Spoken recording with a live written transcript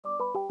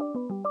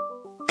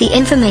The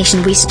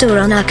information we store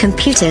on our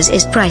computers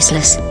is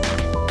priceless.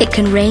 It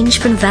can range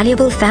from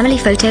valuable family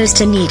photos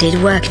to needed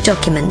work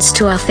documents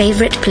to our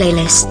favorite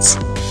playlists.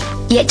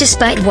 Yet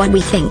despite what we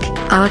think,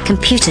 our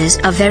computers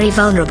are very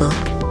vulnerable.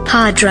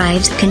 Hard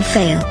drives can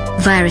fail,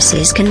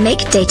 viruses can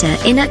make data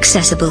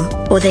inaccessible,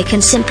 or they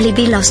can simply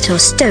be lost or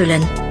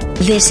stolen.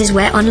 This is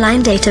where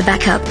online data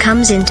backup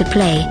comes into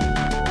play.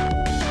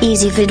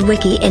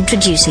 EasyVidWiki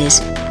introduces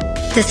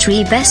the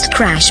 3 best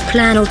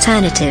CrashPlan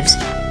alternatives.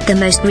 The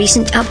most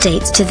recent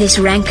updates to this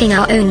ranking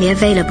are only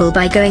available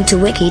by going to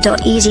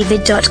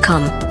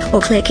wiki.easyvid.com, or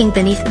clicking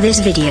beneath this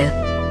video.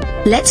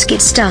 Let's get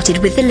started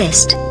with the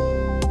list.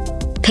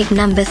 Pick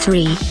number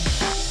 3.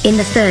 In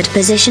the 3rd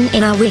position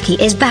in our wiki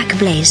is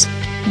Backblaze.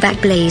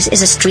 Backblaze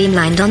is a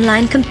streamlined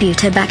online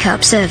computer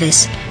backup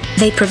service.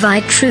 They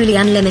provide truly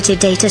unlimited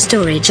data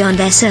storage on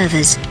their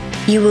servers.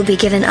 You will be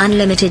given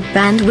unlimited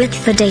bandwidth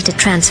for data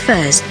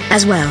transfers,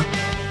 as well.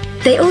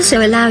 They also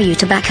allow you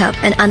to back up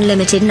an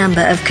unlimited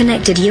number of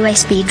connected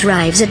USB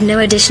drives at no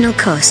additional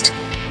cost.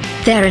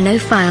 There are no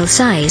file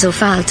size or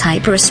file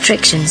type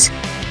restrictions.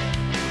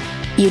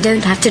 You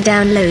don't have to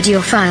download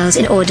your files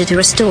in order to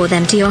restore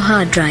them to your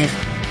hard drive.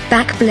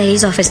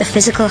 Backblaze offers a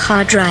physical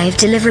hard drive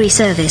delivery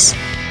service.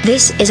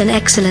 This is an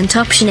excellent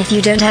option if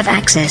you don't have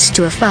access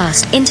to a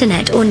fast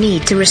internet or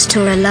need to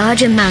restore a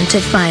large amount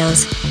of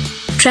files.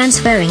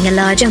 Transferring a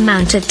large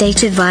amount of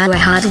data via a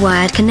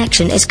hardwired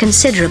connection is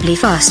considerably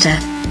faster.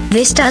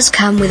 This does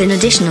come with an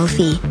additional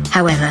fee,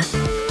 however.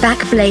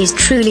 Backblaze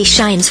truly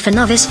shines for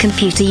novice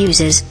computer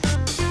users.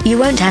 You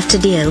won't have to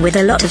deal with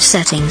a lot of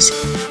settings.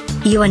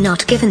 You are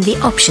not given the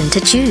option to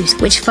choose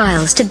which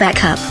files to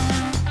back up.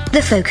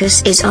 The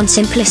focus is on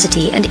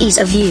simplicity and ease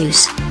of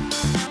use.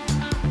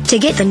 To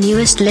get the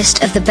newest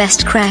list of the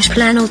best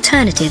CrashPlan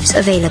alternatives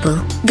available,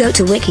 go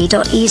to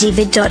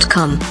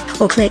wiki.easyvid.com,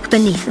 or click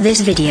beneath this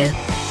video.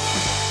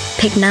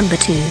 Pick number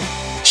 2.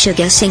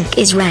 SugarSync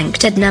is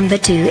ranked at number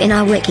 2 in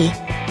our wiki.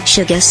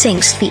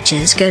 SugarSync's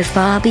features go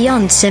far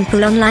beyond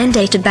simple online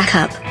data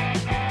backup.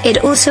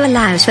 It also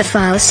allows for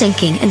file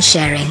syncing and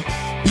sharing.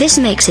 This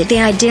makes it the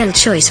ideal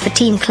choice for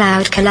team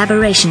cloud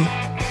collaboration.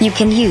 You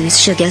can use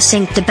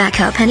SugarSync to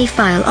back up any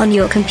file on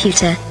your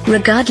computer,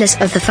 regardless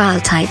of the file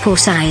type or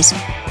size.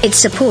 It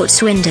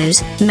supports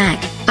Windows,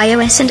 Mac,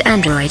 iOS and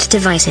Android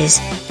devices.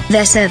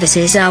 Their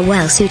services are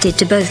well suited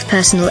to both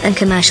personal and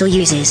commercial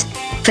uses.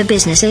 For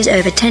businesses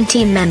over 10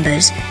 team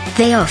members,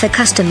 they offer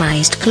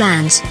customized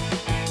plans.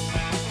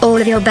 All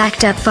of your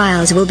backed up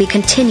files will be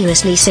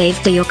continuously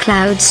saved to your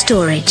cloud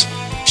storage.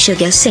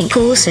 SugarSync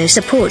also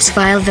supports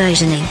file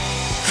versioning.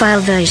 File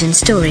version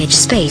storage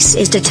space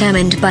is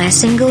determined by a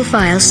single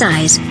file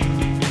size.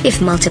 If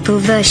multiple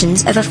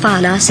versions of a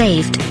file are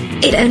saved,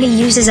 it only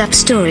uses up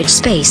storage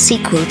space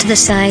equal to the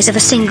size of a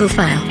single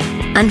file.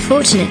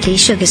 Unfortunately,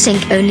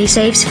 SugarSync only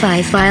saves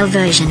 5 file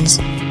versions.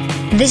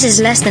 This is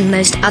less than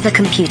most other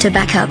computer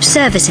backup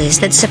services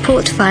that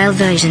support file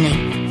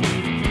versioning.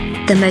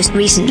 The most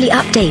recently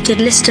updated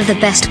list of the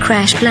best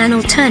CrashPlan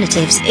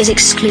alternatives is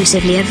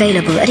exclusively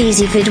available at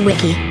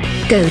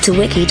EasyVidWiki. Go to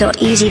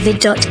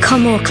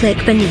wiki.easyvid.com or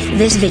click beneath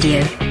this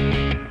video.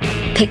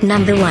 Pick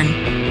number 1.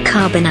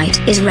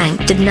 Carbonite is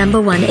ranked at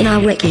number 1 in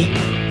our wiki.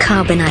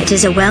 Carbonite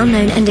is a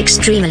well-known and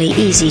extremely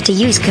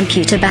easy-to-use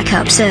computer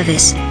backup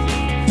service.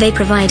 They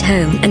provide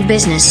home and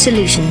business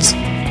solutions.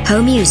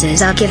 Home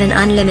users are given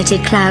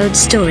unlimited cloud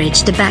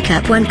storage to back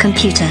up one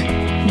computer.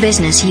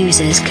 Business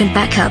users can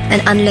back up an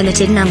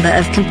unlimited number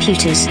of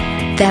computers.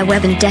 Their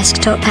web and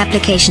desktop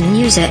application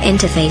user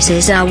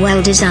interfaces are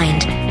well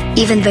designed.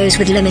 Even those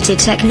with limited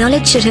tech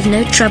knowledge should have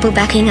no trouble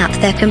backing up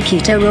their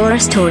computer or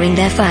restoring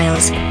their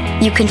files.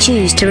 You can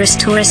choose to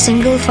restore a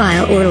single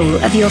file or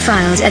all of your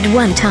files at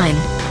one time.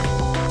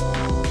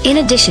 In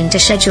addition to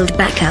scheduled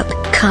backup,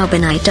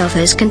 Carbonite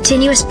offers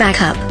continuous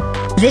backup.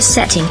 This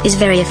setting is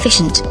very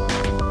efficient.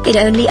 It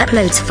only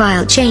uploads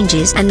file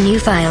changes and new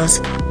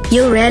files.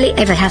 You'll rarely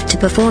ever have to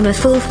perform a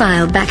full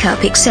file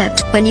backup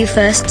except when you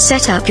first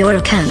set up your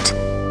account.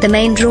 The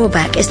main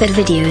drawback is that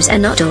videos are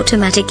not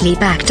automatically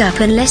backed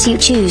up unless you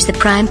choose the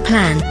Prime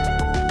plan.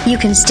 You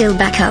can still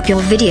back up your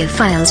video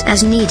files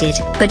as needed,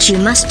 but you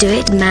must do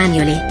it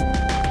manually.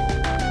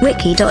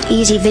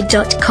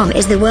 Wiki.easyvid.com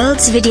is the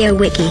world's video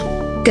wiki.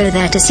 Go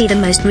there to see the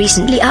most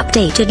recently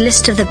updated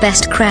list of the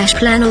best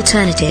CrashPlan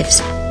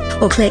alternatives.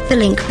 Or click the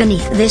link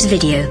beneath this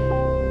video.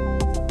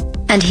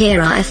 And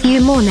here are a few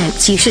more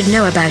notes you should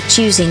know about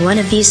choosing one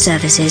of these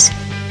services.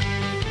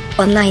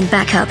 Online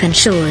backup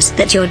ensures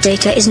that your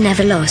data is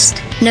never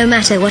lost, no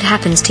matter what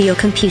happens to your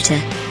computer.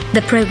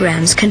 The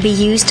programs can be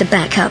used to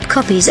back up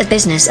copies of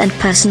business and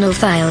personal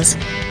files.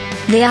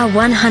 They are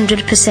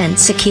 100%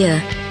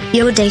 secure.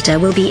 Your data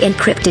will be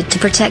encrypted to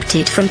protect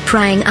it from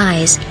prying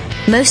eyes.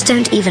 Most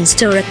don't even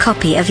store a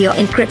copy of your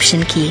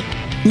encryption key.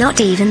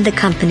 Not even the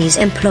company's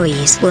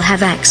employees will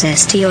have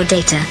access to your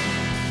data.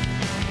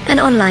 An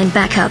online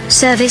backup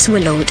service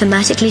will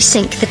automatically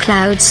sync the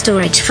cloud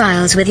storage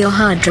files with your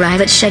hard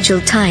drive at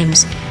scheduled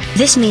times.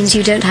 This means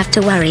you don't have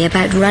to worry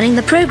about running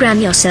the program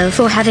yourself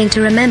or having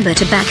to remember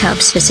to back up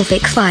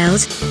specific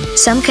files.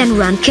 Some can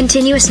run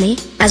continuously,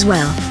 as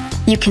well.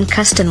 You can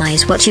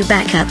customize what you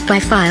back up by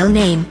file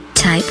name,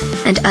 type,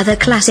 and other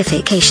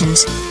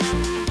classifications.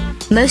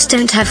 Most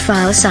don't have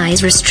file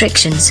size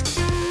restrictions.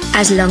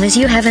 As long as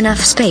you have enough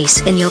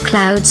space in your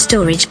cloud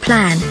storage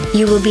plan,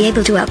 you will be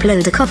able to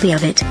upload a copy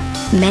of it.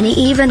 Many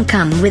even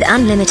come with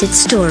unlimited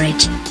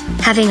storage.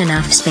 Having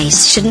enough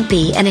space shouldn't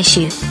be an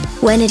issue.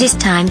 When it is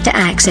time to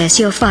access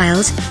your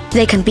files,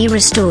 they can be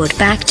restored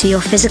back to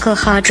your physical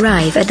hard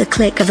drive at the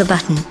click of a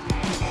button.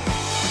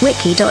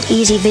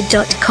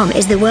 Wiki.ezvid.com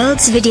is the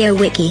world's video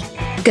wiki.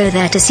 Go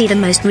there to see the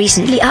most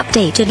recently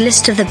updated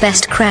list of the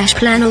best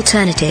CrashPlan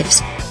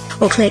alternatives.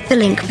 Or click the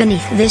link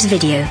beneath this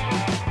video.